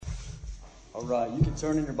All right, you can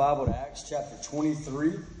turn in your Bible to Acts chapter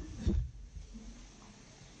 23.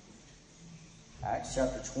 Acts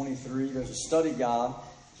chapter 23. There's a study guide.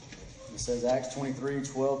 It says Acts 23,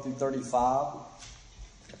 12 through 35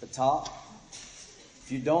 at the top.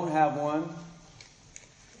 If you don't have one,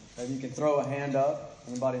 maybe you can throw a hand up.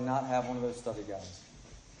 Anybody not have one of those study guides?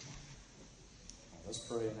 Let's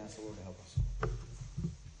pray and ask the Lord to help us.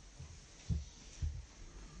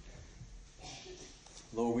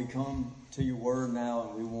 Lord, we come to your word now,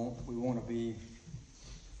 and we want to be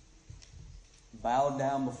bowed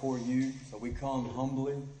down before you. So we come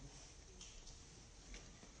humbly.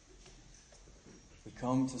 We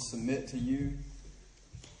come to submit to you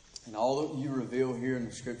and all that you reveal here in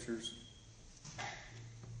the scriptures.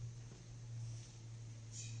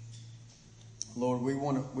 Lord, we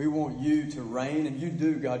want you to reign, and you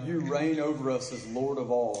do, God. You reign over us as Lord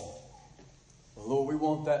of all. Lord, we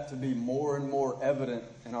want that to be more and more evident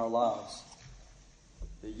in our lives.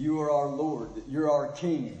 That you are our Lord, that you're our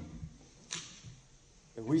King.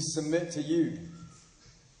 That we submit to you.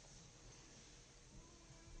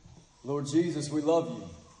 Lord Jesus, we love you.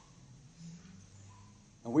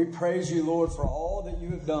 And we praise you, Lord, for all that you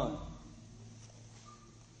have done.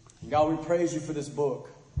 And God, we praise you for this book.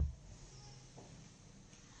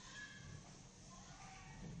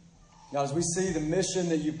 Now, as we see the mission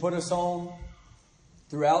that you put us on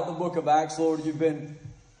throughout the book of Acts, Lord, you've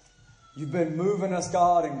been moving us,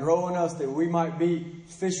 God, and growing us that we might be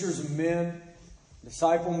fishers of men,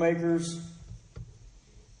 disciple makers,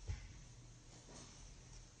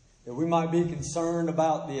 that we might be concerned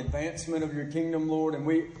about the advancement of your kingdom, Lord, and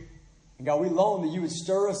God, we long that you would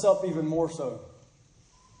stir us up even more so.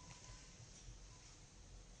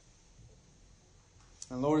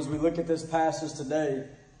 And Lord, as we look at this passage today,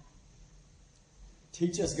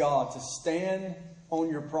 teach us, God, to stand on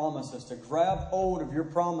your promises, to grab hold of your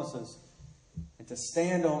promises, and to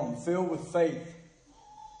stand on them, filled with faith.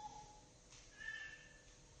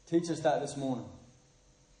 Teach us that this morning.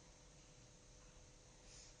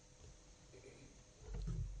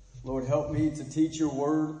 Lord, help me to teach your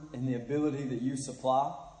word in the ability that you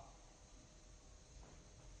supply.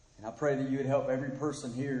 And I pray that you would help every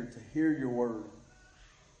person here to hear your word,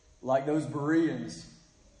 like those Bereans,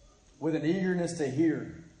 with an eagerness to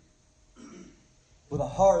hear, with a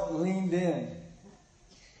heart leaned in.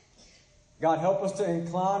 God, help us to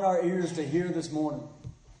incline our ears to hear this morning.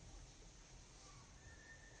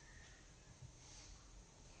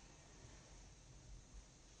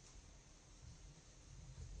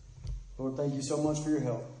 Lord, thank you so much for your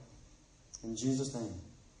help. In Jesus' name,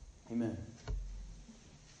 amen.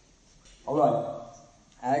 All right,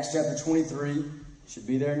 Acts chapter 23 should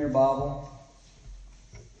be there in your Bible.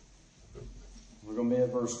 We're going to be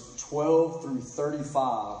at verse 12 through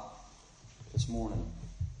 35 this morning.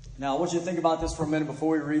 Now, I want you to think about this for a minute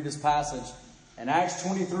before we read this passage. In Acts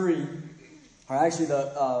 23, or actually,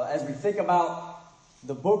 as we think about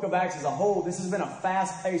the book of Acts as a whole, this has been a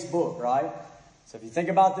fast-paced book, right? So if you think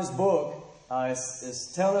about this book,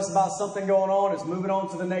 it's telling us about something going on. It's moving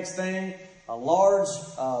on to the next thing. Large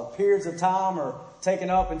periods of time are taken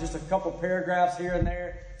up in just a couple paragraphs here and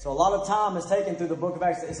there. So a lot of time is taken through the book of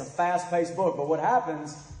Acts. It's a fast-paced book. But what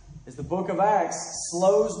happens is the book of Acts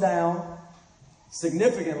slows down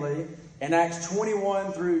significantly in Acts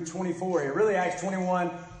 21 through 24. It really Acts 21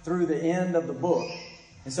 through the end of the book.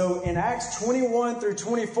 And so in Acts 21 through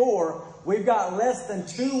 24, we've got less than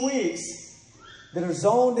 2 weeks that are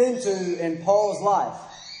zoned into in Paul's life.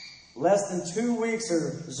 Less than 2 weeks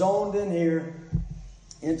are zoned in here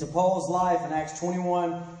into Paul's life in Acts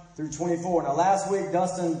 21 through 24. Now, last week,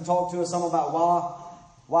 Dustin talked to us some about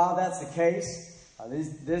why that's the case.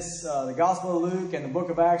 The Gospel of Luke and the book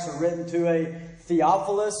of Acts are written to a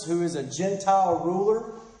Theophilus, who is a Gentile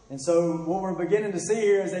ruler. And so what we're beginning to see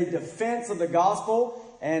here is a defense of the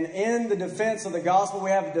gospel. And in the defense of the gospel, we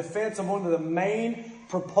have a defense of one of the main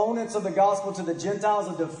proponents of the gospel to the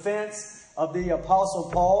Gentiles, a defense of the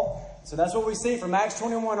Apostle Paul. So that's what we see from Acts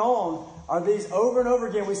 21 on, are these over and over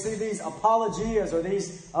again. We see these apologias, or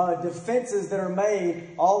these defenses that are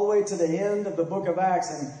made all the way to the end of the book of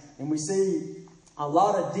Acts. And we see a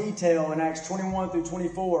lot of detail in Acts 21 through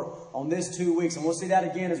 24 on this 2 weeks. And we'll see that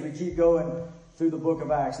again as we keep going through the book of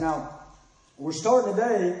Acts. Now, we're starting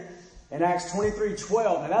today in Acts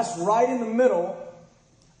 23:12. Now, that's right in the middle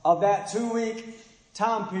of that 2-week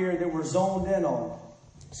time period that we're zoned in on.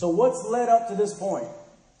 So what's led up to this point?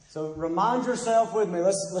 So remind yourself with me.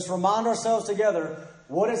 Let's remind ourselves together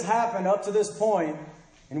what has happened up to this point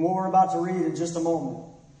and what we're about to read in just a moment.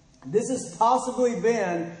 This has possibly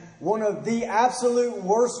been one of the absolute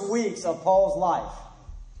worst weeks of Paul's life.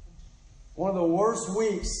 One of the worst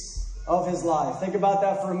weeks of his life. Think about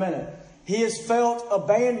that for a minute. He has felt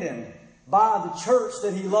abandoned by the church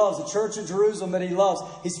that he loves, the church of Jerusalem that he loves.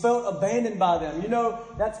 He's felt abandoned by them. You know,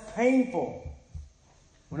 that's painful.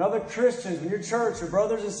 When other Christians, when your church, your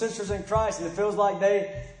brothers and sisters in Christ, and it feels like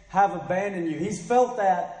they have abandoned you. He's felt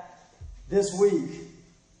that this week.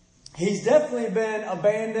 He's definitely been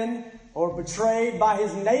abandoned or betrayed by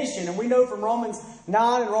his nation. And we know from Romans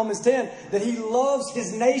 9 and Romans 10 that he loves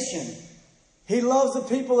his nation. He loves the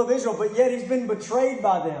people of Israel, but yet he's been betrayed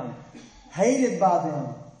by them, hated by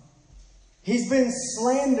them. He's been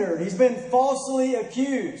slandered. He's been falsely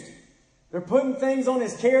accused. They're putting things on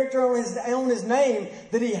his character, on his name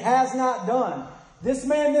that he has not done. This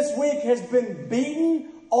man this week has been beaten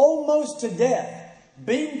almost to death.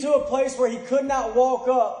 Beaten to a place where he could not walk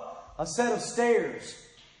up a set of stairs.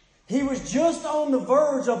 He was just on the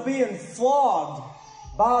verge of being flogged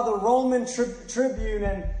by the Roman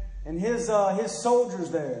tribune and his soldiers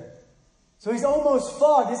there. So he's almost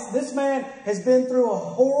flogged. This man has been through a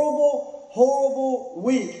horrible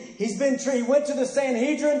week. He went to the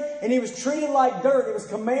Sanhedrin and he was treated like dirt. It was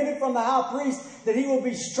commanded from the high priest that he will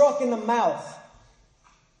be struck in the mouth.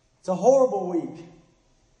 It's a horrible week.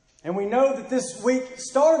 And we know that this week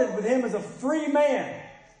started with him as a free man.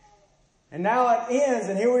 And now it ends,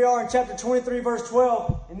 and here we are in chapter 23, verse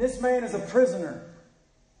 12, and this man is a prisoner.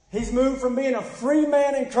 He's moved from being a free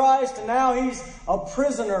man in Christ, and now he's a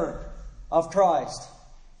prisoner of Christ.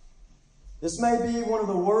 This may be one of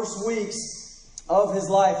the worst weeks of his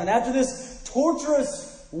life. And after this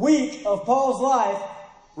torturous week of Paul's life,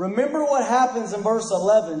 remember what happens in verse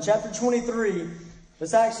 11. Chapter 23,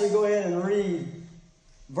 let's actually go ahead and read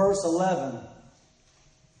verse 11.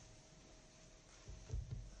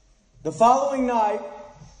 The following night,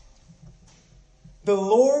 the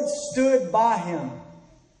Lord stood by him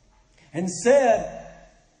and said,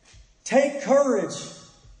 "Take courage,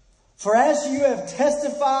 for as you have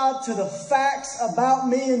testified to the facts about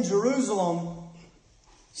me in Jerusalem,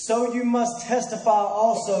 so you must testify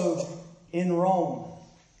also in Rome."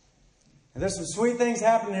 And there's some sweet things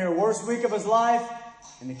happening here. Worst week of his life.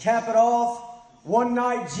 And to cap it off, one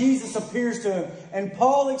night Jesus appears to him. And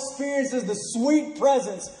Paul experiences the sweet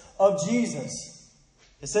presence of Jesus.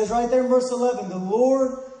 It says right there in verse 11, the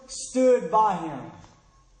Lord stood by him.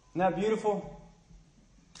 Isn't that beautiful?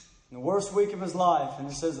 In the worst week of his life. And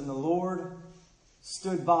it says, and the Lord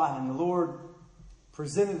stood by him. The Lord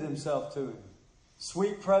presented himself to him.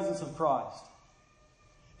 Sweet presence of Christ.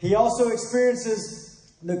 He also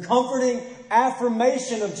experiences the comforting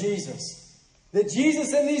affirmation of Jesus. That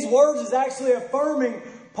Jesus in these words is actually affirming,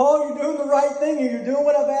 Paul, you're doing the right thing here. You're doing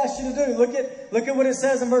what I've asked you to do. Look at what it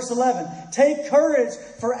says in verse 11. Take courage,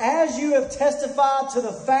 for as you have testified to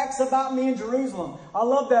the facts about me in Jerusalem. I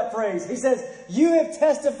love that phrase. He says, you have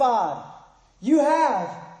testified.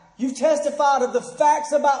 You've testified of the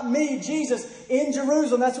facts about me, Jesus, in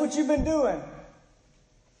Jerusalem. That's what you've been doing.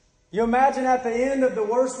 You imagine at the end of the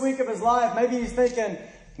worst week of his life, maybe he's thinking,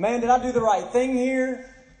 man, did I do the right thing here?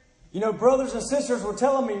 You know, brothers and sisters were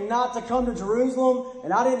telling me not to come to Jerusalem,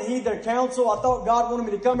 and I didn't heed their counsel. I thought God wanted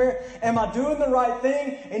me to come here. Am I doing the right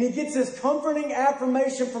thing? And he gets this comforting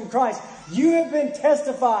affirmation from Christ. You have been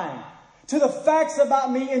testifying to the facts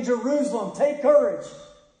about me in Jerusalem. Take courage.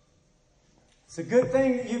 It's a good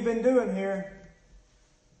thing that you've been doing here.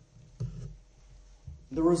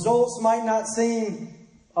 The results might not seem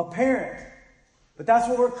apparent. But that's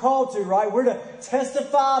what we're called to, right? We're to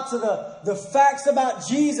testify to the facts about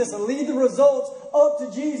Jesus and lead the results up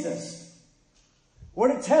to Jesus.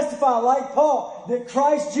 We're to testify, like Paul, that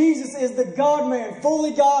Christ Jesus is the God-man,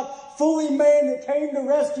 fully God, fully man that came to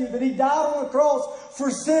rescue, that he died on the cross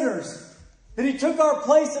for sinners, that he took our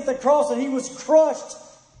place at the cross and he was crushed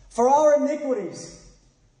for our iniquities.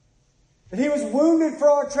 That he was wounded for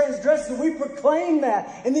our transgressions. We proclaim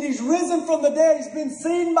that. And that he's risen from the dead. He's been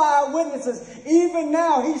seen by our witnesses. Even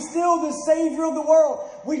now, he's still the Savior of the world.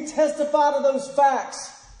 We testify to those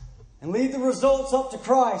facts and lead the results up to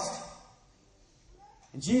Christ.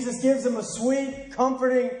 And Jesus gives them a sweet,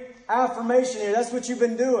 comforting affirmation here. That's what you've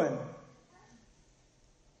been doing.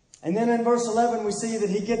 And then in verse 11, we see that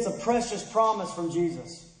he gets a precious promise from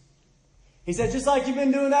Jesus. He said, just like you've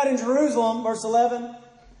been doing that in Jerusalem, verse 11,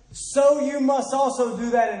 so you must also do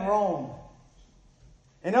that in Rome.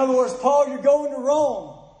 In other words, Paul, you're going to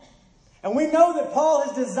Rome. And we know that Paul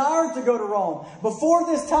has desired to go to Rome. Before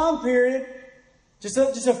this time period, just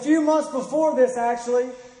a few months before this actually,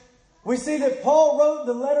 we see that Paul wrote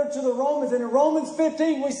the letter to the Romans. And in Romans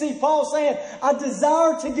 15, we see Paul saying, I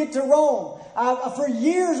desire to get to Rome. For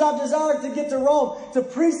years I've desired to get to Rome to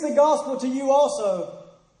preach the gospel to you also.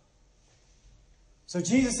 So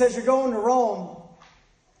Jesus says you're going to Rome.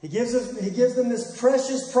 He gives them this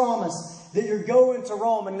precious promise that you're going to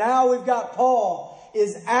Rome. And now we've got Paul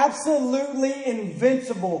is absolutely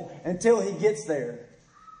invincible until he gets there.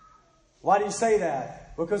 Why do you say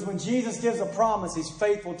that? Because when Jesus gives a promise, He's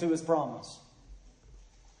faithful to His promise.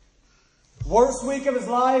 Worst week of his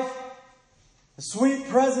life, the sweet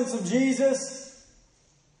presence of Jesus,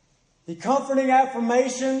 the comforting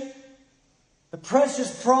affirmation, the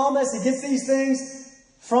precious promise. He gets these things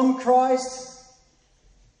from Christ.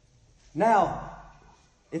 Now,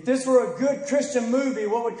 if this were a good Christian movie,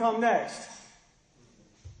 what would come next?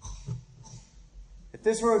 If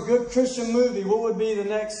this were a good Christian movie, what would be the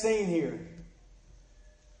next scene here?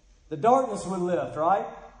 The darkness would lift, right?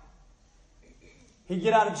 He'd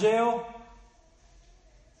get out of jail.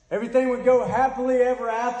 Everything would go happily ever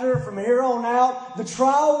after from here on out. The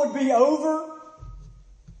trial would be over.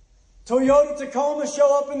 Toyota Tacoma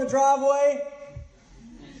show up in the driveway.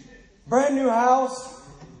 Brand new house.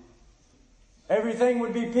 Everything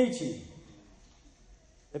would be peachy.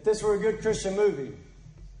 If this were a good Christian movie.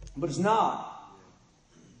 But it's not.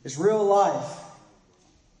 It's real life.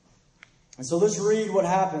 And so let's read what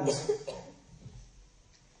happens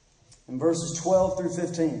in verses 12 through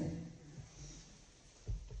 15.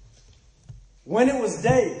 When it was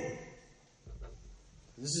day,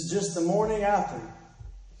 this is just the morning after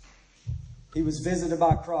he was visited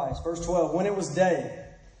by Christ. Verse 12, when it was day,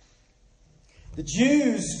 the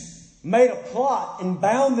Jews made a plot and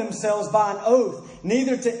bound themselves by an oath,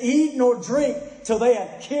 neither to eat nor drink till they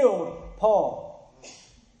had killed Paul.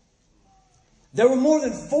 There were more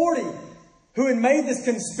than 40 who had made this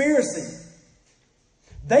conspiracy.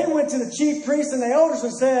 They went to the chief priests and the elders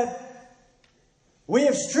and said, we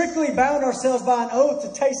have strictly bound ourselves by an oath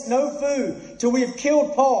to taste no food till we have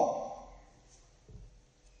killed Paul.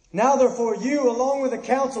 Now therefore you, along with the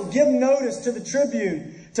council, give notice to the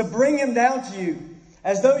tribune to bring him down to you,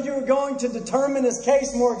 as though you were going to determine his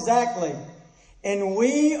case more exactly. And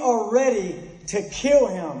we are ready to kill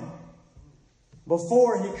him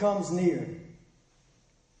before he comes near.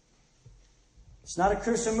 It's not a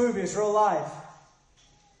Christian movie, it's real life.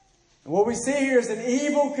 And what we see here is an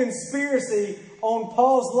evil conspiracy on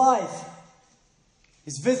Paul's life.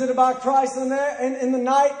 He's visited by Christ in the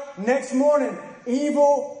night. Next morning,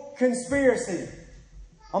 evil conspiracy.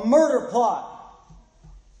 A murder plot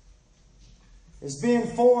is being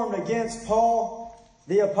formed against Paul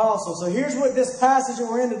the Apostle. So here's what this passage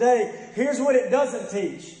that we're in today, here's what it doesn't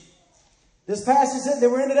teach. This passage that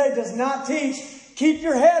we're in today does not teach, keep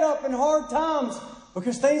your head up in hard times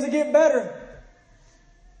because things will get better.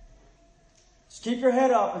 Just keep your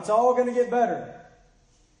head up. It's all going to get better.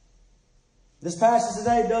 This passage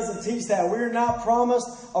today doesn't teach that. We're not promised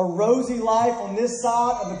a rosy life on this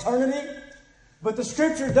side of eternity. But the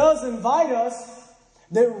Scripture does invite us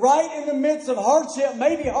that right in the midst of hardship,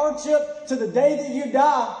 maybe hardship to the day that you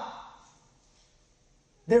die,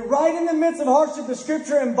 that right in the midst of hardship, the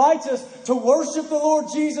Scripture invites us to worship the Lord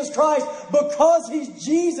Jesus Christ because He's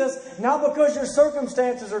Jesus, not because your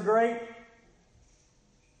circumstances are great.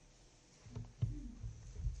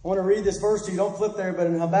 I want to read this verse to you. Don't flip there, but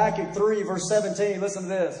in Habakkuk 3, verse 17, listen to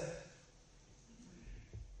this.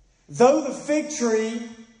 Though the fig tree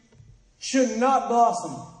should not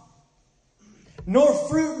blossom, nor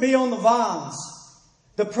fruit be on the vines,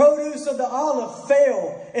 the produce of the olive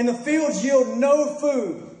fail, and the fields yield no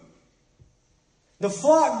food. The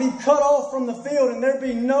flock be cut off from the field, and there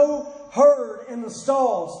be no herd in the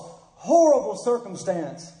stalls. Horrible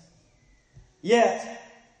circumstance. Yet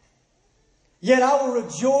I will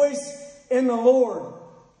rejoice in the Lord.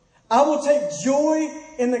 I will take joy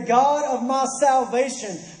in the God of my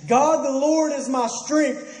salvation. God the Lord is my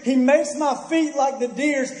strength. He makes my feet like the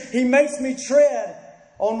deer's. He makes me tread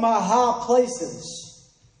on my high places.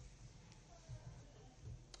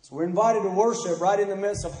 So we're invited to worship right in the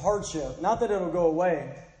midst of hardship. Not that it'll go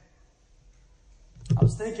away. I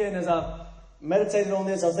was thinking as I meditated on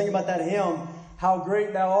this, I was thinking about that hymn, How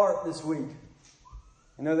Great Thou Art, this week.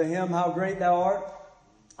 You know the hymn, How Great Thou Art?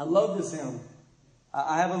 I love this hymn.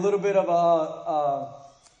 I have a little bit of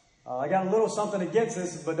I got a little something against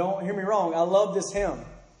this, but don't hear me wrong. I love this hymn.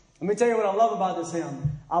 Let me tell you what I love about this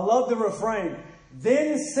hymn. I love the refrain.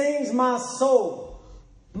 Then sings my soul,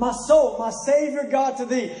 my Savior God to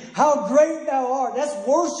Thee. How great Thou art. That's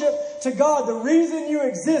worship to God. The reason you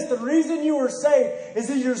exist, the reason you were saved is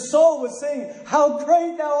that your soul was singing, How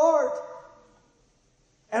great Thou art.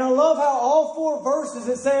 And I love how all 4 verses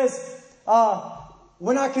it says,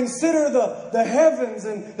 when I consider the heavens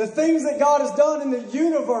and the things that God has done in the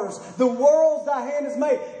universe, the worlds Thy hand has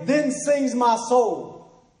made, then sings my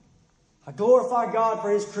soul. I glorify God for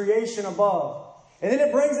His creation above. And then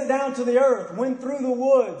it brings it down to the earth. Went through the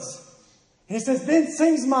woods. And he says, then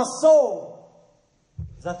sings my soul.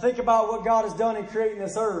 As I think about what God has done in creating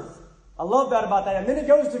this earth. I love that about that. And then it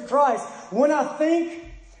goes to Christ. When I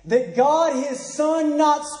think that God, His Son,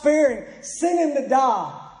 not sparing, sent Him to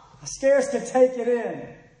die, I scarce could take it in.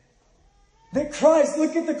 That Christ,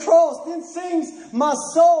 look at the cross, then sings my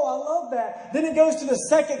soul. I love that. Then it goes to the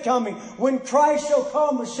second coming, when Christ shall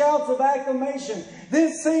come with shouts of acclamation.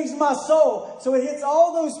 Then sings my soul. So it hits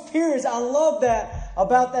all those periods. I love that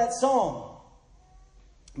about that song.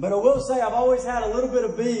 But I will say I've always had a little bit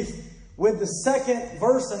of beef with the second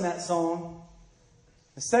verse in that song.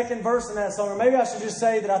 The second verse in that song. Or maybe I should just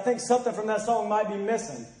say that I think something from that song might be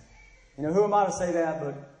missing. You know, who am I to say that?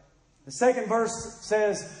 But the second verse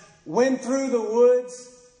says, went through the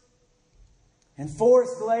woods and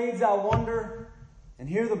forest glades I wander and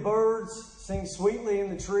hear the birds sing sweetly in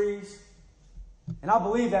the trees. And I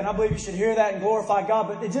believe that. And I believe you should hear that and glorify God.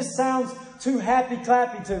 But it just sounds too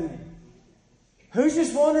happy-clappy to me. Who's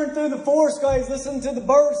just wandering through the forest glades listening to the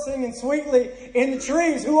birds singing sweetly in the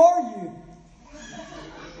trees? Who are you?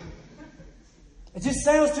 It just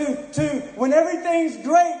sounds too when everything's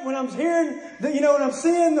great, when I'm hearing, when I'm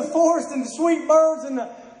seeing the forest and the sweet birds and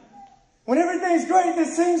when everything's great,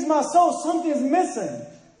 this sings my soul, something's missing.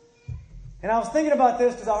 And I was thinking about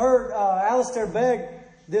this because I heard Alistair Begg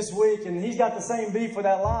this week, and he's got the same beef with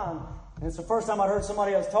that line. And it's the first time I heard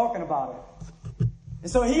somebody else talking about it. And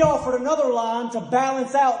so he offered another line to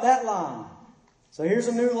balance out that line. So here's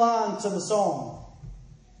a new line to the song.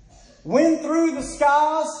 When through the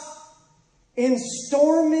skies, in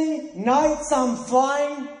stormy nights I'm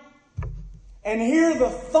flying, and hear the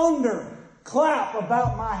thunder clap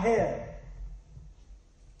about my head.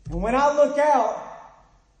 And when I look out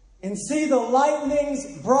and see the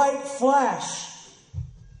lightning's bright flash,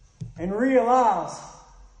 and realize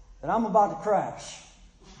that I'm about to crash.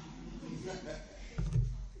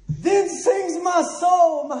 Then sings my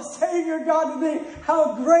soul, my Savior God, to thee,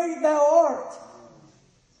 how great thou art.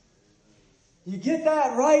 You get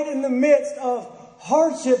that right in the midst of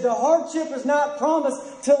hardship. The hardship is not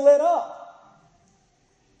promised to let up.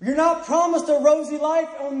 You're not promised a rosy life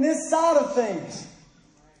on this side of things.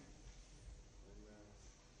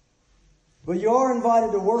 But you are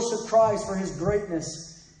invited to worship Christ for His greatness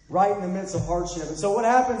right in the midst of hardship. And so what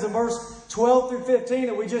happens in verse 12 through 15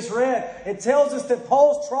 that we just read, it tells us that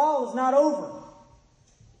Paul's trial is not over.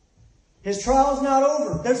 His trial is not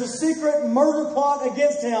over. There's a secret murder plot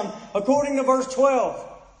against him, according to verse 12.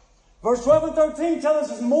 Verse 12 and 13 tell us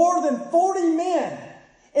there's more than 40 men.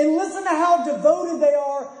 And listen to how devoted they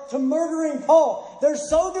are to murdering Paul. They're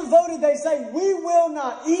so devoted they say, we will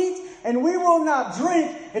not eat and we will not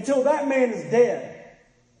drink until that man is dead.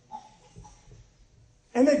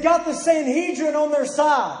 And they've got the Sanhedrin on their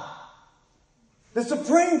side. The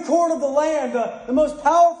Supreme Court of the land, the most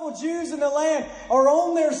powerful Jews in the land are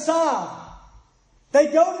on their side. They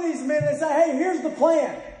go to these men and say, hey, here's the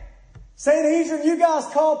plan. Sanhedrin, you guys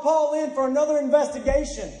call Paul in for another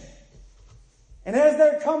investigation. And as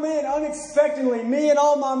they're coming in unexpectedly, me and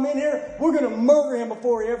all my men here, we're going to murder him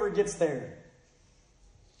before he ever gets there.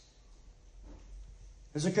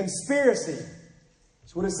 There's a conspiracy.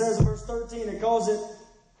 That's what it says in verse 13. It calls it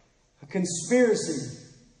a conspiracy.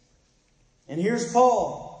 And here's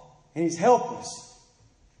Paul, and he's helpless.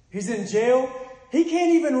 He's in jail. He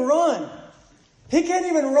can't even run. He can't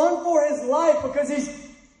even run for his life because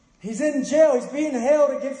he's in jail. He's being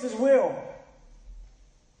held against his will.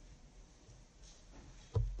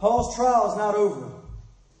 Paul's trial is not over.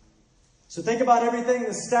 So think about everything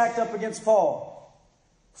that's stacked up against Paul.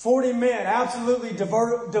 40 men absolutely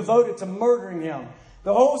devoted to murdering him.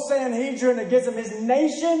 The whole Sanhedrin against him. His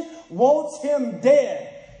nation wants him dead.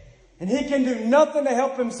 And he can do nothing to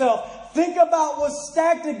help himself. Think about what's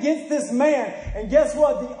stacked against this man. And guess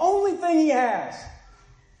what? The only thing he has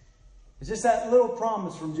is just that little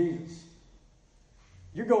promise from Jesus.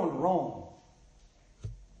 You're going wrong.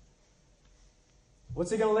 What's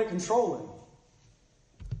he going to let control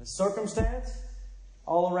him? The circumstance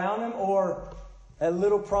all around him, or that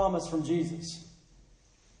little promise from Jesus?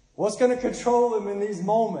 What's going to control him in these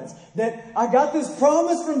moments? That I got this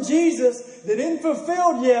promise from Jesus that isn't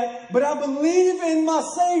fulfilled yet, but I believe in my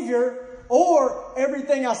Savior, or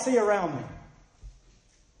everything I see around me.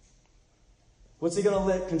 What's he going to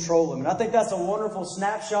let control him? And I think that's a wonderful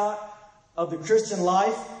snapshot of the Christian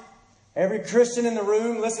life. Every Christian in the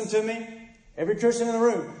room, listen to me. Every Christian in the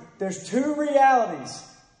room. There's two realities.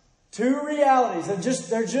 Two realities.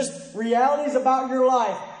 They're just realities about your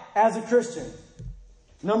life as a Christian.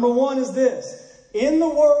 Number one is this. In the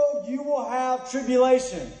world you will have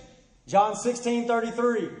tribulation. John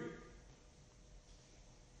 16:33.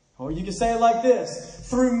 Or you can say it like this: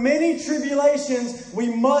 through many tribulations,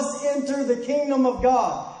 we must enter the kingdom of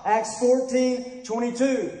God. Acts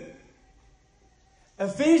 14:22.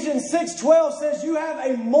 Ephesians 6:12 says you have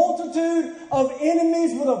a multitude of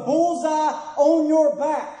enemies with a bullseye on your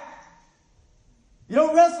back. You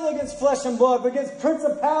don't wrestle against flesh and blood, but against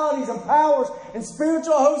principalities and powers and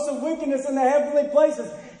spiritual hosts of wickedness in the heavenly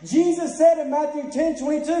places. Jesus said in Matthew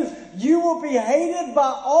 10:22, you will be hated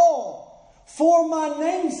by all for my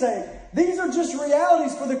name's sake. These are just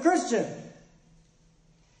realities for the Christian.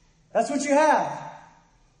 That's what you have.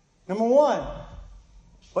 Number one.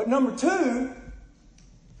 But number two,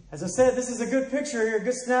 as I said, this is a good picture here, a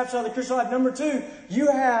good snapshot of the Christian life. Number two,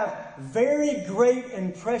 you have very great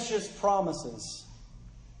and precious promises.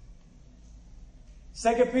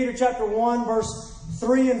 2 Peter chapter 1, verse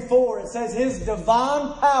 3 and 4, it says, His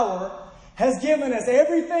divine power has given us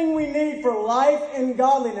everything we need for life and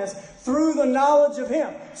godliness through the knowledge of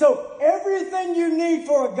Him. So everything you need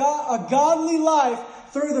for a godly life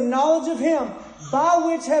through the knowledge of Him, by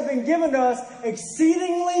which have been given to us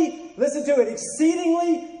exceedingly, listen to it,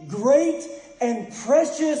 exceedingly great and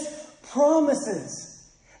precious promises,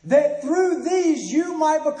 that through these you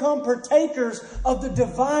might become partakers of the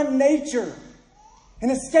divine nature and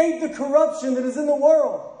escape the corruption that is in the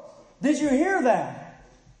world. Did you hear that?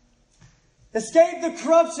 Escape the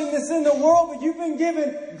corruption that's in the world, but you've been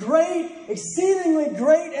given great, exceedingly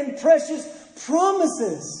great and precious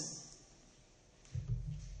promises.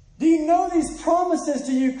 Do you know these promises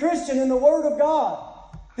to you, Christian, in the Word of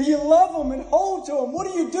God? Do you love them and hold to them? What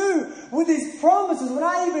do you do with these promises? When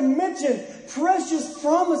I even mention precious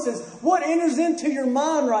promises, what enters into your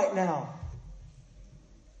mind right now?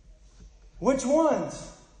 Which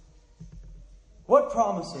ones? What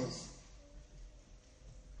promises?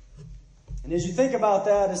 And as you think about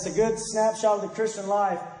that, it's a good snapshot of the Christian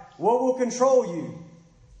life. What will control you?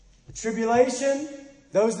 The tribulation,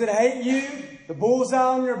 those that hate you, the bullseye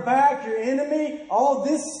on your back, your enemy, all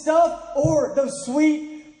this stuff, or those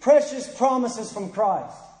sweet, precious promises from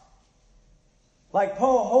Christ. Like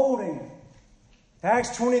Paul holding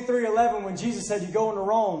Acts 23:11 when Jesus said, you go into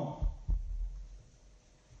Rome.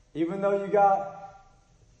 Even though you got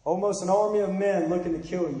almost an army of men looking to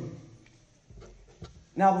kill you.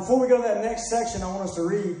 Now, before we go to that next section I want us to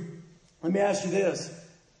read, let me ask you this.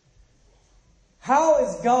 How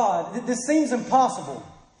is God, this seems impossible,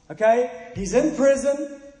 okay? He's in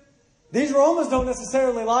prison. These Romans don't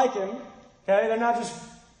necessarily like him, okay? They're not just,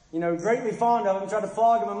 greatly fond of him. Tried to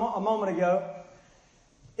flog him a moment ago.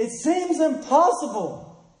 It seems impossible.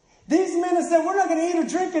 These men have said, we're not going to eat or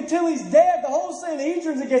drink until he's dead. The whole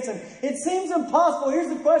Sanhedrin's against him. It seems impossible. Here's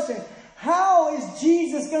the question. How is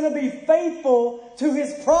Jesus going to be faithful to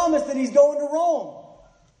his promise that he's going to Rome?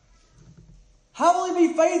 How will he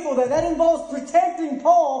be faithful? That involves protecting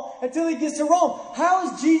Paul until he gets to Rome. How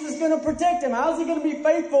is Jesus going to protect him? How is he going to be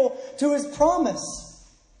faithful to his promise?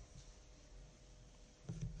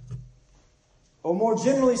 Or more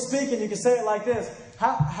generally speaking, you can say it like this.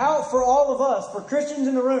 How for all of us, for Christians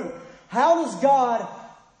in the room, how does God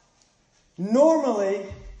normally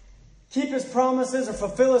keep His promises or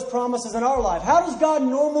fulfill His promises in our life? How does God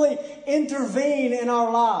normally intervene in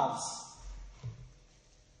our lives?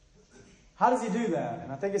 How does He do that?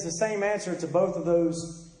 And I think it's the same answer to both of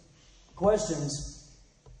those questions.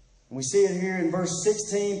 And we see it here in verse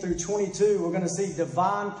 16 through 22. We're going to see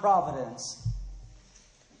divine providence.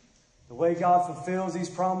 The way God fulfills these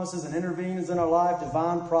promises and intervenes in our life,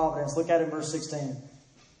 divine providence. Look at it in verse 16.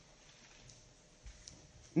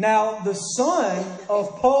 Now, the son of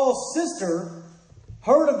Paul's sister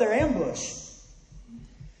heard of their ambush.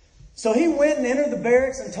 So he went and entered the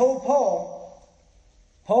barracks and told Paul.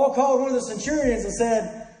 Paul called one of the centurions and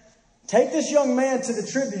said, take this young man to the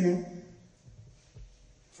tribune,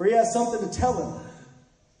 for he has something to tell him.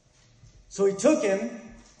 So he took him,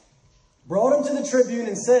 brought him to the tribune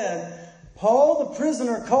and said, Paul, the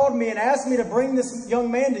prisoner, called me and asked me to bring this young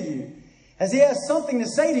man to you, as he has something to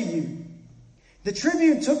say to you. The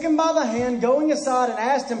tribune took him by the hand, going aside, and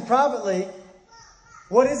asked him privately,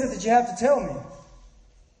 what is it that you have to tell me?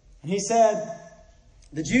 And he said,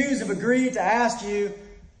 the Jews have agreed to ask you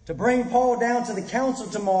to bring Paul down to the council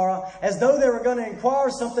tomorrow, as though they were going to inquire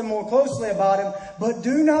something more closely about him. But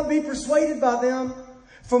do not be persuaded by them,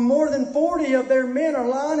 for more than 40 of their men are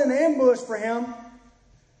lying in ambush for him,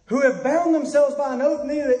 who have bound themselves by an oath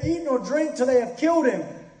neither to eat nor drink till they have killed him.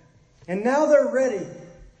 And now they're ready,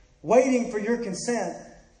 waiting for your consent.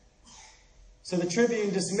 So the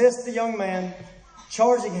tribune dismissed the young man,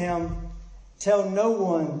 charging him, tell no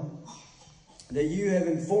one that you have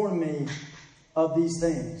informed me of these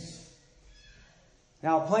things.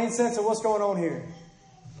 Now, a plain sense of what's going on here.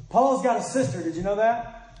 Paul's got a sister. Did you know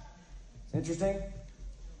that? It's interesting.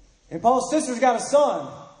 And Paul's sister's got a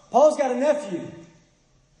son. Paul's got a nephew.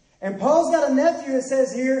 And Paul's got a nephew, it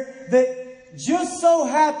says here, that just so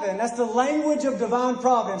happened, that's the language of divine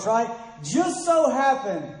providence, right? Just so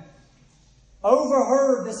happened,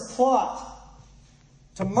 overheard this plot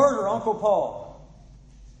to murder Uncle Paul.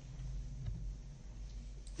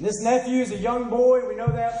 And this nephew is a young boy. We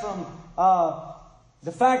know that from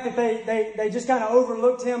the fact that they just kind of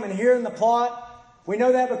overlooked him and hearing the plot. We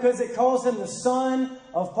know that because it calls him the son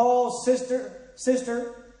of Paul's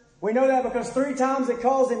sister. We know that because 3 times it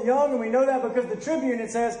calls him young. And we know that because the Tribune,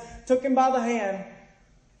 it says, took him by the hand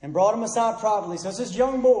and brought him aside privately. So it's this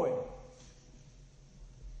young boy.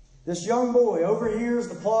 This young boy overhears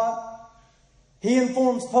the plot. He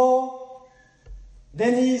informs Paul.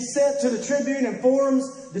 Then he's sent to the Tribune,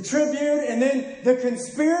 informs the Tribune. And then the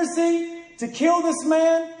conspiracy to kill this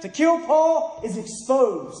man, to kill Paul, is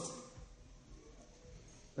exposed.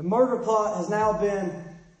 The murder plot has now been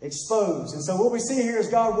exposed. And so what we see here is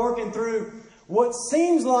God working through what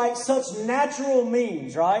seems like such natural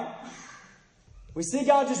means, right? We see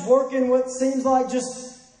God just working what seems like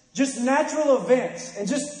just natural events. And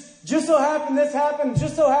just so happened this happened,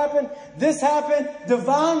 just so happened this happened.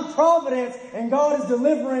 Divine providence, and God is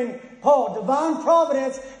delivering Paul. Divine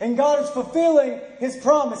providence, and God is fulfilling His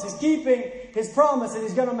promise. He's keeping His promise, and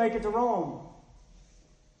He's going to make it to Rome.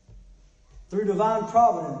 Through divine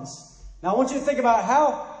providence. Now I want you to think about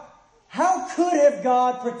how could have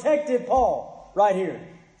God protected Paul right here?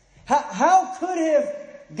 How could have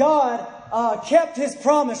God kept His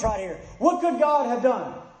promise right here? What could God have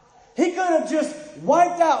done? He could have just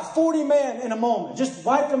wiped out 40 men in a moment. Just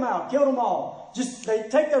wiped them out. Killed them all. They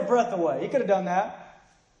take their breath away. He could have done that.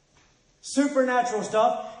 Supernatural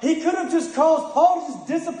stuff. He could have just caused Paul to just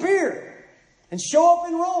disappear and show up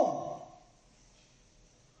in Rome.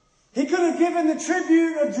 He could have given the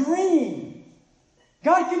Tribune a dream.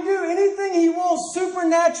 God can do anything He wants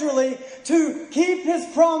supernaturally to keep His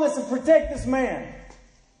promise and protect this man.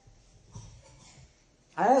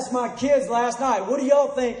 I asked my kids last night, what do y'all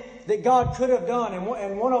think that God could have done?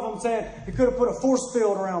 And one of them said He could have put a force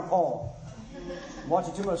field around Paul. I'm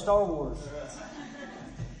watching too much Star Wars.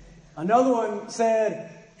 Another one said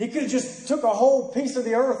He could have just took a whole piece of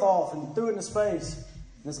the earth off and threw it into space.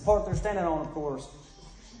 And it's the part they're standing on, of course.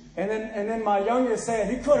 And then my youngest said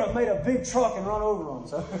He could have made a big truck and run over them.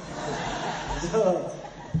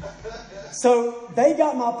 So they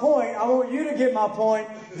got my point. I want you to get my point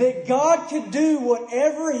that God could do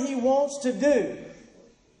whatever He wants to do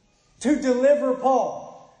to deliver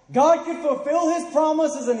Paul. God could fulfill His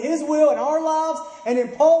promises and His will in our lives and in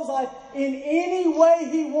Paul's life in any way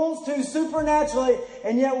He wants to supernaturally.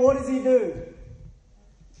 And yet what does He do?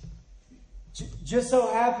 Just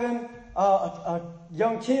so happened a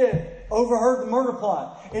young kid overheard the murder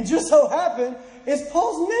plot. And just so happened it's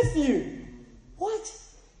Paul's nephew. What?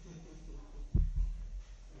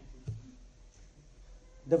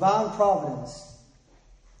 Divine providence.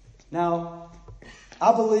 Now,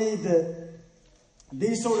 I believe that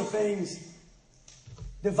these sort of things,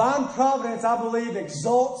 divine providence, I believe,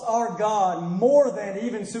 exalts our God more than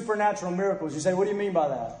even supernatural miracles. You say, what do you mean by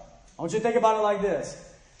that? I want you to think about it like this.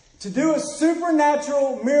 To do a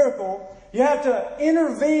supernatural miracle, you have to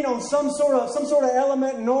intervene on some sort of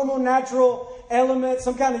element, normal, natural element,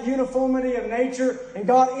 some kind of uniformity of nature, and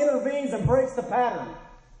God intervenes and breaks the pattern.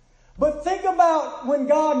 But think about when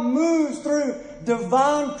God moves through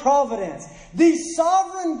divine providence. The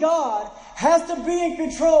sovereign God has to be in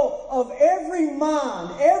control of every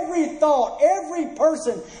mind, every thought, every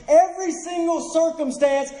person, every single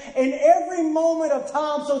circumstance, and every moment of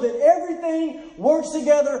time so that everything works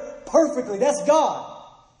together perfectly. That's God.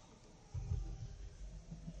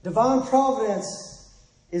 Divine providence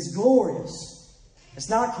is glorious. It's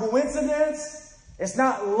not coincidence. It's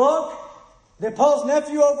not luck. That Paul's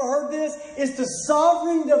nephew overheard this. It's the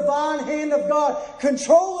sovereign divine hand of God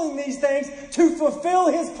controlling these things to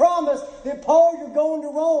fulfill His promise that, Paul, you're going to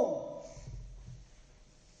Rome.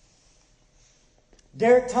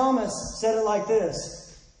 Derek Thomas said it like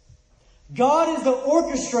this. God is the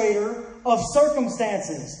orchestrator of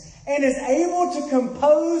circumstances and is able to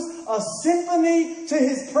compose a symphony to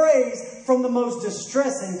His praise from the most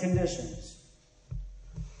distressing conditions.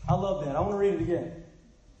 I love that. I want to read it again.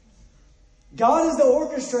 God is the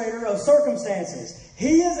orchestrator of circumstances.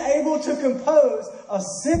 He is able to compose a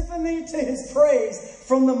symphony to His praise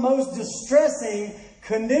from the most distressing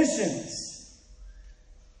conditions.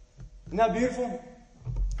 Isn't that beautiful?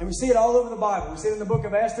 And we see it all over the Bible. We see it in the book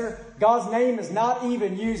of Esther. God's name is not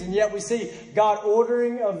even used, and yet we see God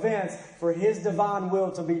ordering events for His divine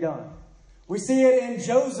will to be done. We see it in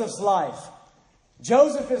Joseph's life.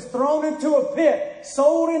 Joseph is thrown into a pit,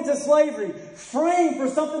 sold into slavery, framed for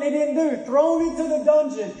something he didn't do, thrown into the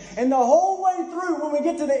dungeon. And the whole way through, when we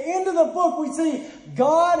get to the end of the book, we see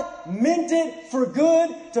God meant it for good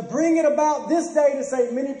to bring it about this day to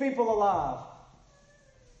save many people alive.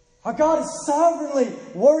 Our God is sovereignly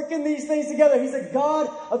working these things together. He's a God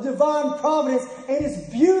of divine providence, and it's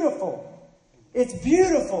beautiful. It's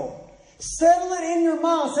beautiful. Settle it in your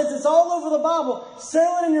mind, since it's all over the Bible.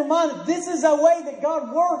 Settle it in your mind that this is a way that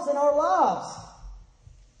God works in our lives.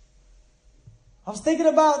 I was thinking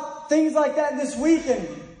about things like that this week, and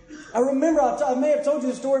I remember, I may have told you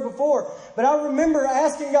the story before, but I remember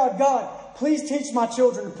asking God, please teach my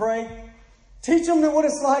children to pray. Teach them what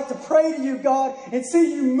it's like to pray to you, God, and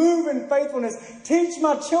see you move in faithfulness. Teach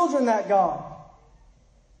my children that, God.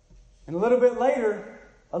 And a little bit later,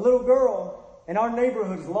 a little girl in our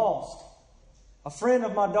neighborhood is lost. A friend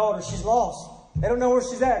of my daughter, she's lost. They don't know where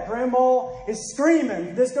she's at. Grandma is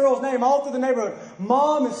screaming this girl's name all through the neighborhood.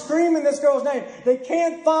 Mom is screaming this girl's name. They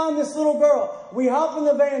can't find this little girl. We hop in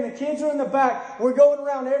the van. The kids are in the back. We're going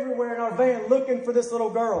around everywhere in our van looking for this little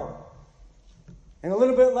girl. And a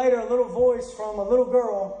little bit later, a little voice from a little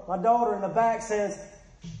girl, my daughter, in the back says,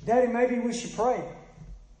 Daddy, maybe we should pray.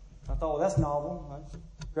 I thought, well, that's novel. That's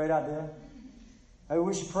a great idea. Maybe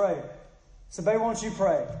we should pray. So, baby, why don't you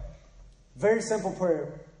pray? Very simple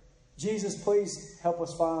prayer. Jesus, please help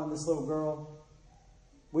us find this little girl.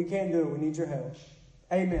 We can't do it. We need your help.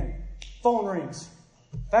 Amen. Phone rings.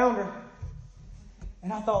 Found her.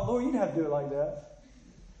 And I thought, Lord, you didn't have to do it like that.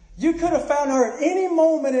 You could have found her at any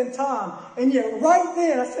moment in time. And yet right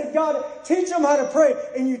then I said, God, teach them how to pray.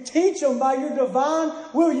 And you teach them by your divine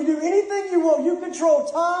will. You do anything you want. You control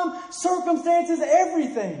time, circumstances,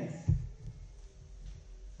 everything.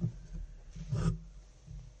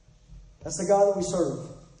 That's the God that we serve.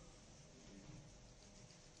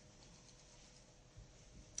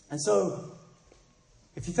 And so,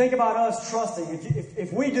 if you think about us trusting,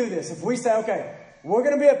 if we do this, if we say, okay, we're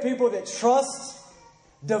going to be a people that trust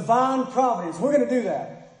divine providence, we're going to do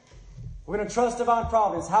that. We're going to trust divine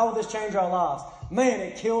providence. How will this change our lives? Man,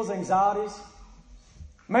 it kills anxieties.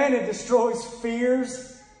 Man, it destroys fears.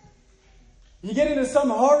 You get into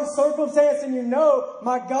some hard circumstance and you know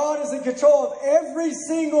my God is in control of every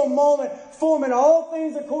single moment, forming all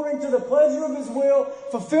things according to the pleasure of His will,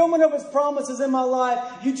 fulfillment of His promises in my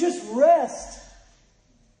life. You just rest.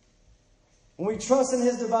 When we trust in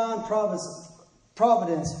His divine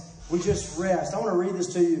providence, we just rest. I want to read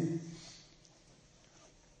this to you.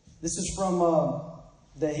 This is from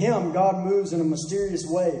the hymn, God Moves in a Mysterious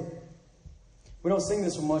Way. We don't sing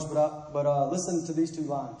this one much, but listen to these two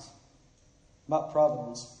lines about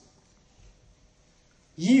providence.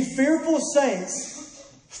 Ye fearful saints,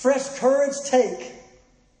 fresh courage take.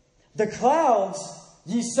 The clouds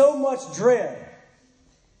ye so much dread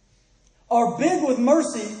are big with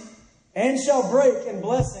mercy and shall break in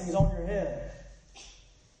blessings on your head.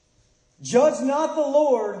 Judge not the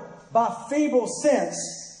Lord by feeble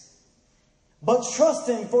sense, but trust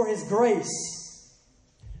Him for His grace.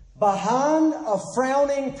 Behind a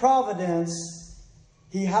frowning providence,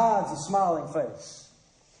 He hides a smiling face.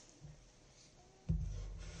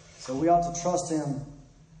 So we ought to trust Him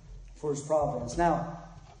for His providence. Now,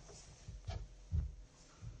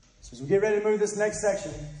 so as we get ready to move this next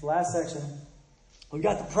section, the last section, we've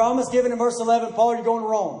got the promise given in verse 11. Paul, you're going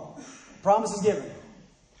wrong. The promise is given.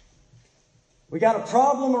 We got a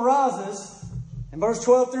problem arises in verse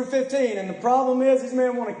 12 through 15. And the problem is these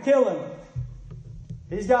men want to kill him.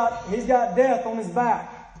 He's got death on his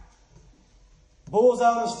back. Bulls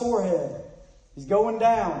out on his forehead. He's going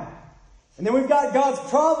down. And then we've got God's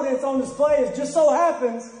providence on display. It just so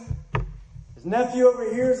happens, his nephew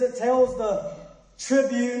overhears it, tells the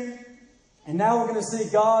tribune, and now we're going to see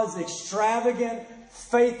God's extravagant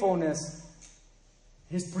faithfulness,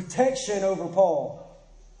 His protection over Paul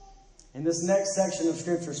in this next section of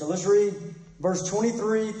Scripture. So let's read verse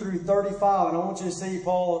 23 through 35, and I want you to see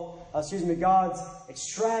God's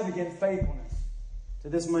extravagant faithfulness to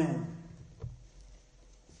this man.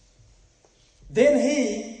 Then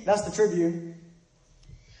he, that's the tribune,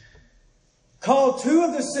 called 2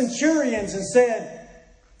 of the centurions and said,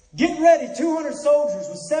 get ready 200 soldiers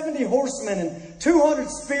with 70 horsemen and 200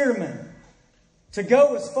 spearmen to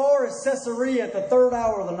go as far as Caesarea at the 3rd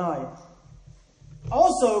hour of the night.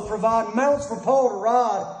 Also provide mounts for Paul to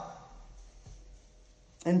ride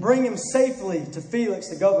and bring him safely to Felix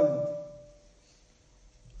the governor.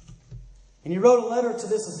 And he wrote a letter to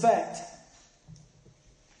this effect.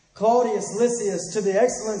 Claudius Lysias, to the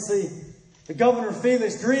Excellency, the Governor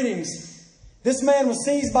Felix, greetings. This man was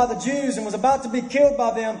seized by the Jews and was about to be killed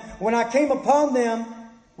by them when I came upon them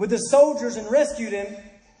with the soldiers and rescued him,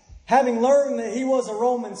 having learned that he was a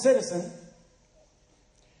Roman citizen.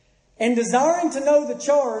 And desiring to know the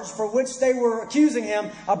charge for which they were accusing him,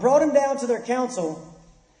 I brought him down to their council.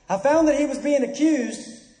 I found that he was being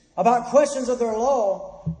accused about questions of their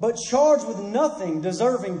law, but charged with nothing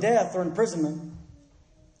deserving death or imprisonment.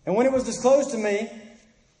 And when it was disclosed to me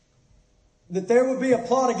that there would be a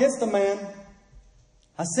plot against the man,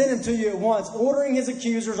 I sent him to you at once, ordering his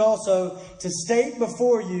accusers also to state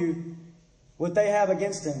before you what they have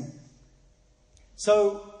against him.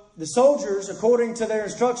 So the soldiers, according to their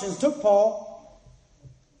instructions, took Paul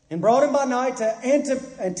and brought him by night to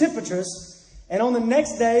Antipatris. And on the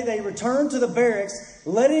next day they returned to the barracks,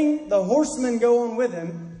 letting the horsemen go on with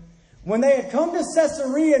him. When they had come to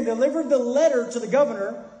Caesarea and delivered the letter to the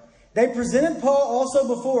governor, they presented Paul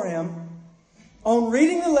also before him. On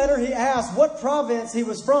reading the letter, he asked what province he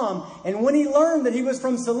was from. And when he learned that he was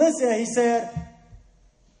from Cilicia, he said,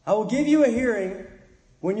 I will give you a hearing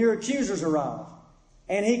when your accusers arrive.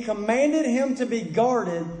 And he commanded him to be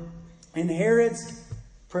guarded in Herod's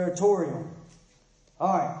praetorium.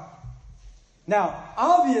 All right. Now,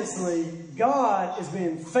 obviously, God is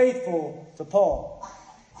being faithful to Paul.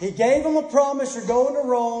 He gave him a promise, you're going to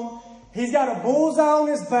Rome. He's got a bullseye on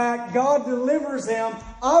his back. God delivers him.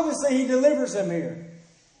 Obviously, he delivers him here.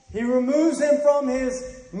 He removes him from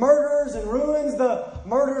his murderers and ruins the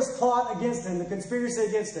murderous plot against him, the conspiracy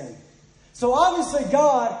against him. So obviously,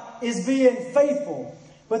 God is being faithful.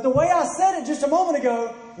 But the way I said it just a moment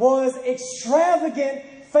ago was extravagant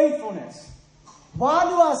faithfulness. Why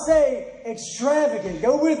do I say extravagant?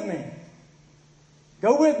 Go with me.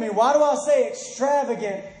 Go with me. Why do I say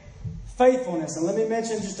extravagant faithfulness? And let me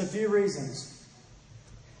mention just a few reasons.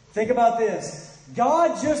 Think about this.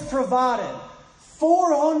 God just provided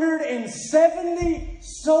 470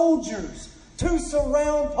 soldiers to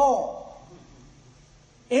surround Paul.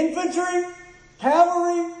 Infantry,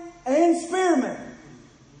 cavalry, and spearmen.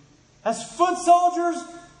 That's foot soldiers,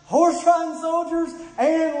 horse riding soldiers,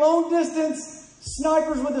 and long distance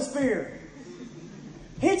snipers with a spear.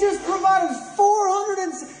 He just provided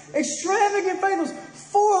extravagant faithfulness,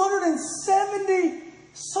 470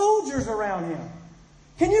 soldiers around him.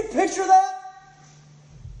 Can you picture that?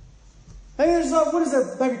 Maybe there's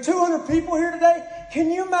maybe 200 people here today. Can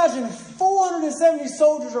you imagine 470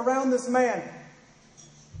 soldiers around this man?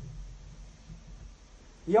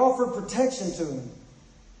 He offered protection to him.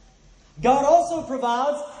 God also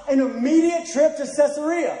provides an immediate trip to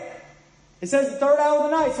Caesarea. It says the third hour of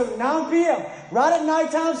the night, so 9 p.m. Right at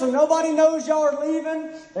nighttime, so nobody knows y'all are leaving.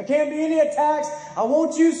 There can't be any attacks. I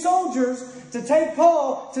want you soldiers to take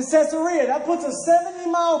Paul to Caesarea. That puts a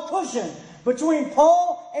 70-mile cushion between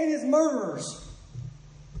Paul and his murderers.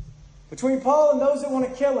 Between Paul and those that want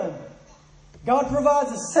to kill him. God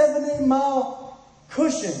provides a 70-mile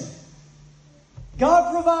cushion.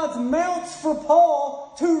 God provides mounts for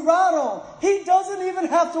Paul to ride on. He doesn't even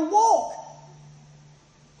have to walk.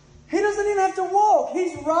 He doesn't even have to walk.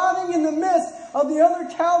 He's riding in the midst of the other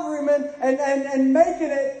cavalrymen and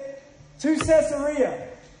making it to Caesarea.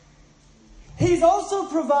 He's also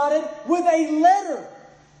provided with a letter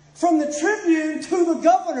from the tribune to the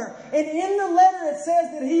governor. And in the letter it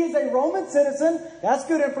says that he is a Roman citizen. That's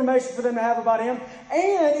good information for them to have about him.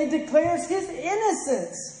 And it declares his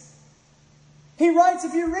innocence. He writes,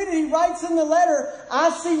 if you read it, he writes in the letter, I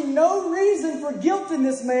see no reason for guilt in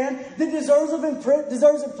this man that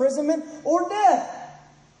deserves imprisonment or death.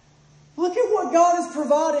 Look at what God is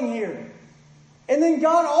providing here. And then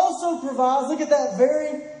God also provides, look at that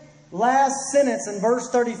very last sentence in verse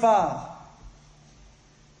 35.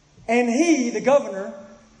 And he, the governor,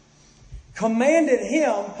 commanded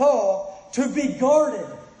him, Paul, to be guarded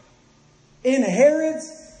in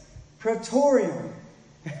Herod's praetorium.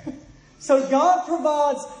 So God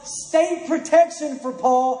provides state protection for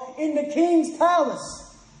Paul in the king's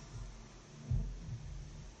palace.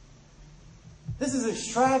 This is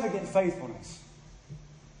extravagant faithfulness.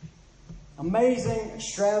 Amazing,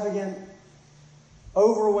 extravagant,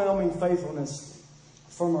 overwhelming faithfulness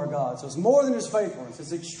from our God. So it's more than just faithfulness.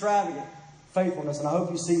 It's extravagant faithfulness, and I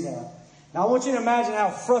hope you see that. Now I want you to imagine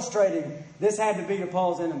how frustrating this had to be to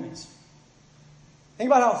Paul's enemies. Think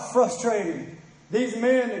about how frustrating these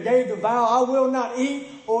men that gave the vow, I will not eat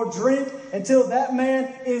or drink until that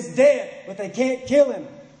man is dead. But they can't kill him.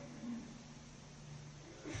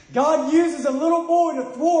 God uses a little boy to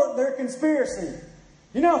thwart their conspiracy.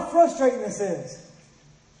 You know how frustrating this is.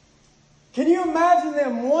 Can you imagine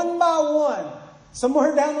them one by one,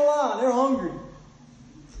 somewhere down the line, they're hungry.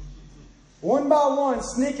 One by one,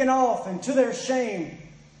 sneaking off, and to their shame,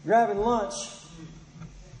 grabbing lunch.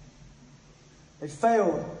 They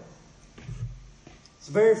failed. It's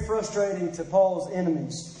very frustrating to Paul's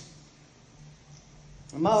enemies.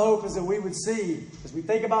 And my hope is that we would see, as we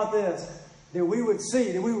think about this, that we would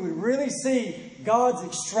really see God's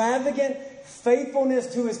extravagant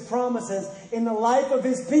faithfulness to His promises in the life of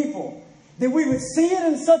His people. That we would see it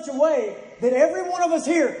in such a way that every one of us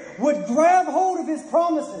here would grab hold of His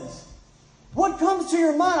promises. What comes to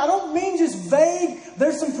your mind? I don't mean just vague,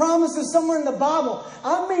 there's some promises somewhere in the Bible.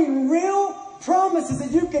 I mean real promises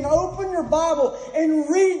that you can open your Bible and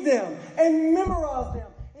read them and memorize them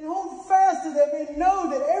and hold fast to them and know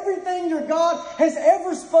that everything your God has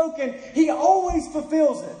ever spoken, He always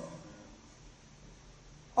fulfills it.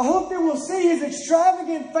 I hope that we'll see His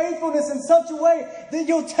extravagant faithfulness in such a way that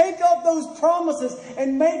you'll take up those promises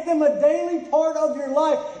and make them a daily part of your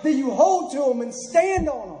life, that you hold to them and stand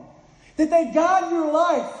on them, that they guide your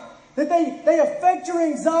life, that they affect your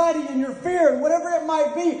anxiety and your fear and whatever it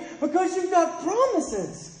might be, because you've got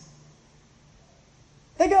promises.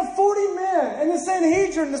 They got 40 men in the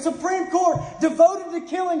Sanhedrin, the Supreme Court, devoted to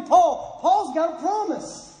killing Paul. Paul's got a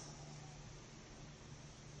promise.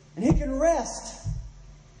 And he can rest.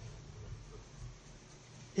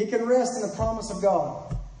 He can rest in the promise of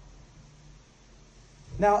God.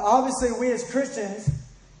 Now, obviously, we as Christians,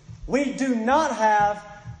 we do not have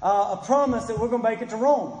a promise that we're going to make it to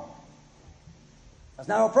Rome. That's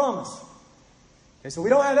not our promise. Okay, so we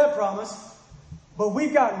don't have that promise, but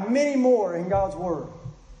we've got many more in God's Word.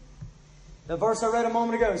 The verse I read a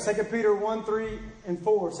moment ago, 2 Peter 1, 3, and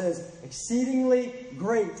 4 says, exceedingly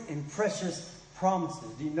great and precious promises.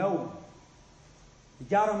 Do you know them? You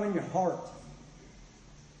got them in your heart.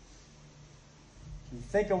 Can you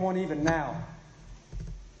think of one even now?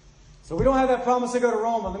 So we don't have that promise to go to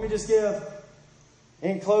Rome, but let me just give,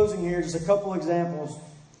 in closing here, just a couple examples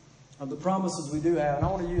of the promises we do have. And I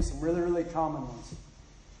want to use some really, really common ones.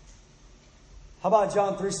 How about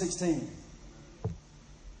John 3:16?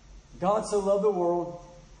 God so loved the world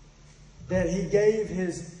that He gave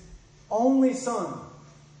His only Son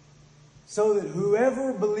so that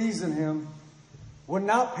whoever believes in Him would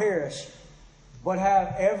not perish but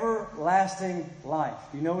have everlasting life.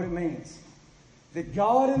 Do you know what it means? That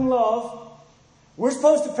God in love, we're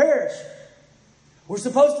supposed to perish. We're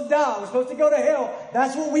supposed to die. We're supposed to go to hell.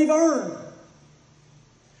 That's what we've earned.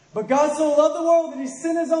 But God so loved the world that He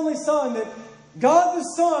sent His only Son, that God the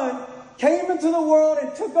Son came into the world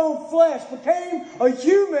and took on flesh, became a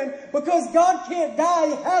human, because God can't die.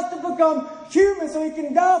 He has to become human so He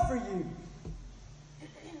can die for you.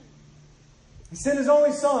 He sent His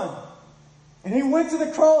only Son. And He went to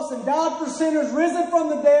the cross and died for sinners, risen from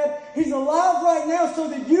the dead. He's alive right now so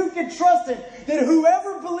that you can trust Him. That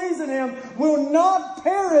whoever believes in Him will not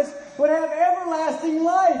perish, but have everlasting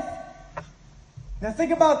life. Now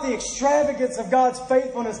think about the extravagance of God's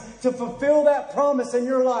faithfulness to fulfill that promise in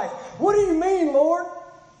your life. What do you mean, Lord?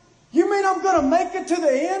 You mean I'm going to make it to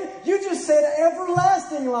the end? You just said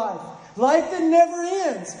everlasting life. Life that never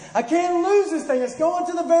ends. I can't lose this thing. It's going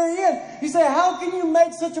to the very end. You say, how can you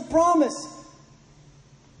make such a promise?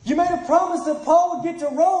 You made a promise that Paul would get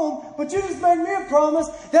to Rome, but you just made me a promise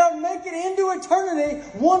that I'd make it into eternity,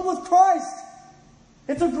 one with Christ.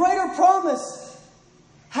 It's a greater promise.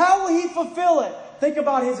 How will He fulfill it? Think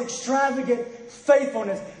about His extravagant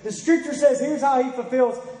faithfulness. The Scripture says, here's how He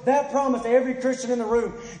fulfills that promise to every Christian in the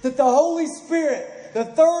room. That the Holy Spirit, the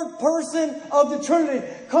third person of the Trinity,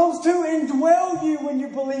 comes to indwell you when you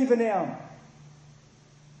believe in Him.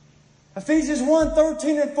 Ephesians 1,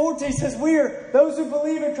 13 and 14 says, those who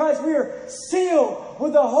believe in Christ, we are sealed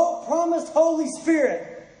with the promised Holy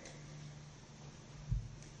Spirit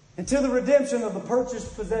until the redemption of the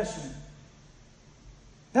purchased possession.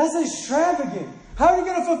 That's extravagant. How are you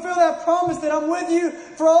going to fulfill that promise that I'm with you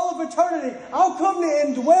for all of eternity? I'll come to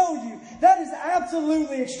indwell you. That is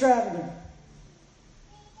absolutely extravagant.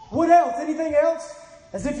 What else? Anything else?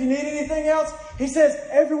 As if you need anything else? He says,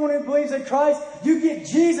 everyone who believes in Christ, you get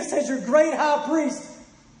Jesus as your great high priest.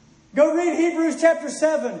 Go read Hebrews chapter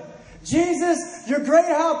 7. Jesus, your great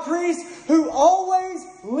high priest, who always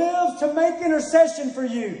lives to make intercession for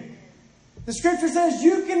you. The Scripture says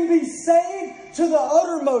you can be saved to the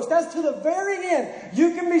uttermost. That's to the very end.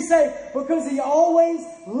 You can be saved because He always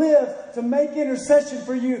lives to make intercession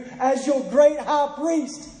for you as your great high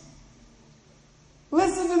priest.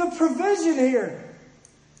 Listen to the provision here.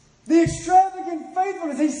 The extravagant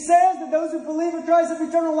faithfulness. He says that those who believe in Christ have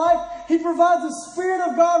eternal life. He provides the Spirit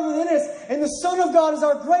of God within us. And the Son of God is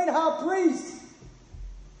our great high priest.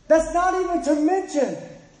 That's not even to mention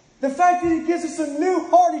the fact that He gives us a new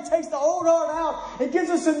heart. He takes the old heart out. He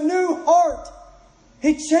gives us a new heart.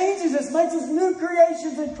 He changes us, makes us new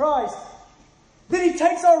creations in Christ. Then He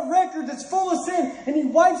takes our record that's full of sin and He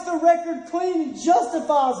wipes the record clean. He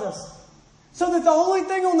justifies us. So that the only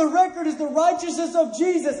thing on the record is the righteousness of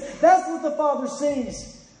Jesus. That's what the Father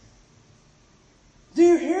sees. Do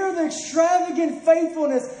you hear the extravagant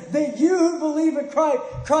faithfulness that you who believe in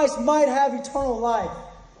Christ might have eternal life?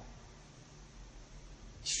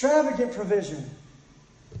 Extravagant provision.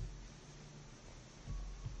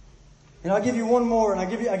 And I'll give you one more, and I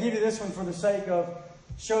give you this one for the sake of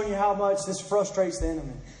showing you how much this frustrates the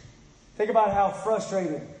enemy. Think about how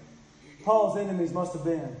frustrated Paul's enemies must have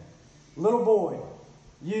been. Little boy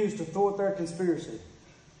used to thwart their conspiracy.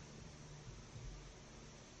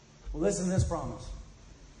 Well, listen to this promise.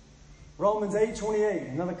 Romans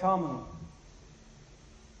 8:28, another common one.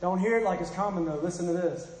 Don't hear it like it's common though. Listen to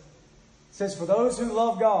this. It says, for those who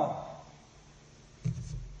love God,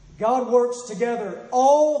 God works together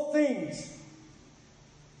all things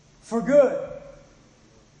for good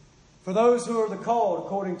for those who are the called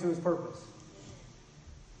according to His purpose.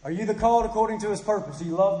 Are you the called according to His purpose? Do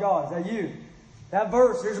you love God? Is that you? That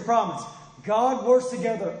verse, here's a promise. God works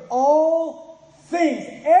together all things,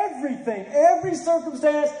 everything, every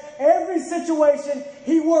circumstance, every situation.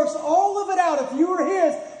 He works all of it out, if you are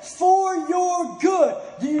His, for your good.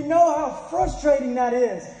 Do you know how frustrating that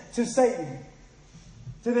is to Satan,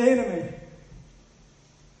 to the enemy?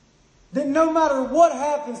 That no matter what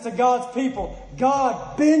happens to God's people,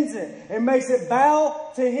 God bends it and makes it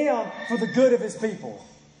bow to Him for the good of His people.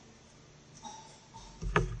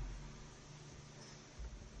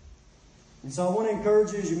 And so I want to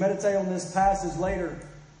encourage you as you meditate on this passage later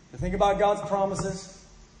to think about God's promises,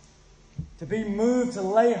 to be moved to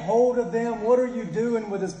lay hold of them. What are you doing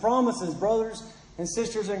with His promises, brothers and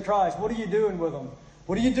sisters in Christ? What are you doing with them?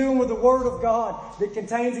 What are you doing with the Word of God that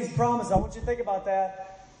contains these promises? I want you to think about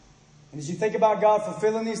that. And as you think about God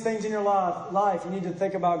fulfilling these things in your life, you need to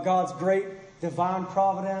think about God's great divine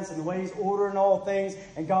providence and the way He's ordering all things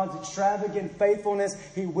and God's extravagant faithfulness.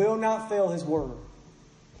 He will not fail His word.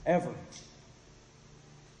 Ever.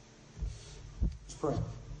 Let's pray.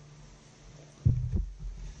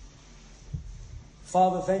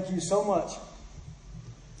 Father, thank you so much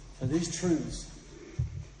for these truths,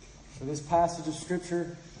 for this passage of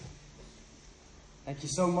Scripture. Thank you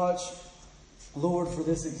so much, Lord, for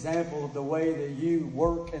this example of the way that you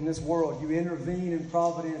work in this world. You intervene in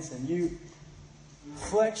providence and you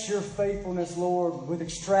flex your faithfulness, Lord, with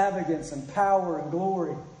extravagance and power and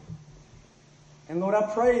glory. And Lord,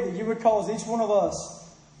 I pray that you would cause each one of us,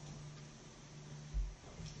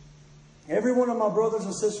 every one of my brothers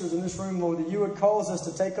and sisters in this room, Lord, that you would cause us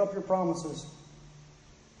to take up your promises,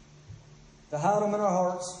 to hide them in our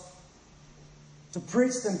hearts, to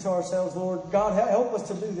preach them to ourselves, Lord. God, help us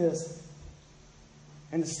to do this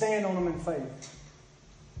and to stand on them in faith.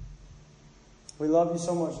 We love you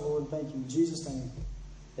so much, Lord. Thank you. In Jesus' name,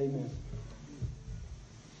 amen.